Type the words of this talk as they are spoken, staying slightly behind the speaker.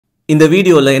இந்த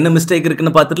வீடியோல என்ன மிஸ்டேக்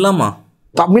இருக்குன்னு பார்த்துடலாமா?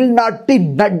 தமிழ்நாட்டின்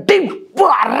நடிப்பு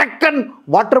அரக்கன்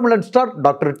watermelon star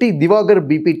doctor D Diwakar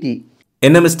PPT.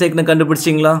 என்ன மிஸ்டேக்னு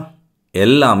கண்டுபிடிச்சிங்களா?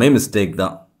 எல்லாமே மிஸ்டேக்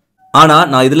தான். ஆனால்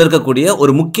நான் இதில் இருக்கக்கூடிய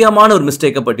ஒரு முக்கியமான ஒரு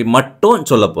மிஸ்டேக்கை பற்றி மட்டும்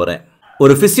சொல்ல போகிறேன்.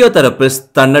 ஒரு ஃபிசியோதெரபிஸ்ட்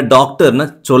தன்னை டாக்டர்னு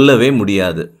சொல்லவே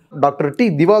முடியாது. Doctor D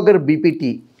Diwakar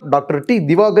PPT, doctor D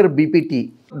Diwakar PPT,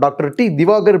 doctor D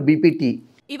Diwakar PPT.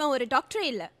 இவன் ஒரு டாக்டரே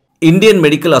இல்லை. இந்தியன்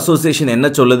மெடிக்கல் அசோசியேஷன் என்ன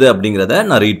சொல்லுது அப்படிங்கிறத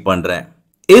நான் ரீட் பண்ணுறேன்.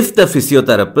 If the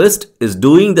physiotherapist is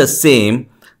doing the same,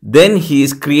 then he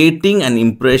is creating an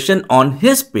impression on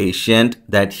his patient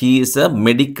that he is a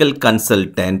medical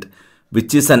consultant,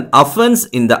 which is an offense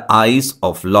in the eyes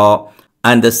of law,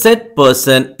 and the said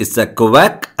person is a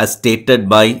quack as stated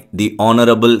by the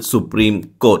Honorable Supreme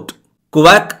Court.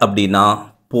 Quack அப்படின்னா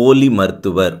போலி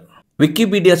மருத்துவர்.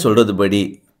 Wikipedia சொல்றதுபடி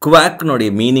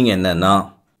குவாக்னுடைய meaning என்னன்னா,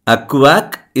 a quack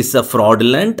is a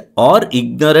fraudulent or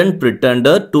ignorant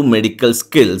pretender to medical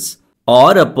skills, or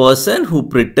a person who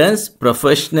pretends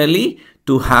professionally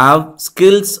to have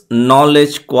skills,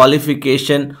 knowledge,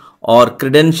 qualification or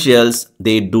credentials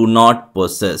they do not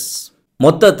possess.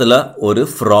 மொத்தத்தில் ஒரு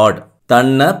fraud.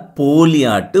 தன்னை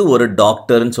போலியாட்டு ஒரு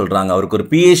டாக்டர்னு சொல்கிறாங்க. அவருக்கு ஒரு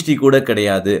PhD கூட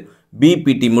கிடையாது.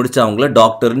 BPT முடிச்சவங்கள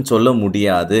டாக்டர்னு சொல்ல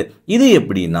முடியாது. இது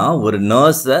எப்படின்னா ஒரு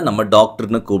நர்ஸை நம்ம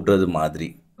டாக்டர்னு கூப்பிடுறது மாதிரி.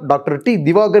 Doctor D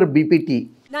Diwakar PPT.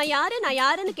 நான்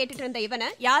யாருன்னு கேட்டுட்டு இருந்த இவனை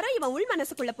யாரோ இவன் உள்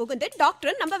மனசுக்குள்ள புகுந்து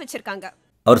டாக்டர் நம்ப வச்சிருக்காங்க.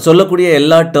 அவர் சொல்லக்கூடிய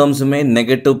எல்லா டேர்ம்ஸுமே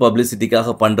நெகட்டிவ்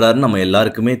பப்ளிசிட்டிக்காக பண்ணுறாருன்னு நம்ம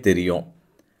எல்லாருக்குமே தெரியும்.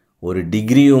 ஒரு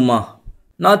டிகிரியுமா?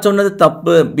 நான் சொன்னது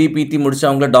தப்பு, பிபிடி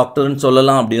முடிச்சவங்கள டாக்டர்னு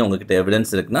சொல்லலாம் அப்படின்னு உங்ககிட்ட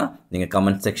எவிடன்ஸ் இருக்குன்னா நீங்கள்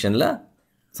கமெண்ட் செக்ஷனில்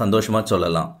சந்தோஷமாக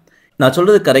சொல்லலாம். நான்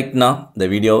சொல்கிறது கரெக்ட்னா இந்த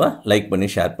வீடியோவை லைக் பண்ணி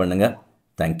ஷேர் பண்ணுங்கள்.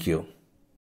 தேங்க்யூ.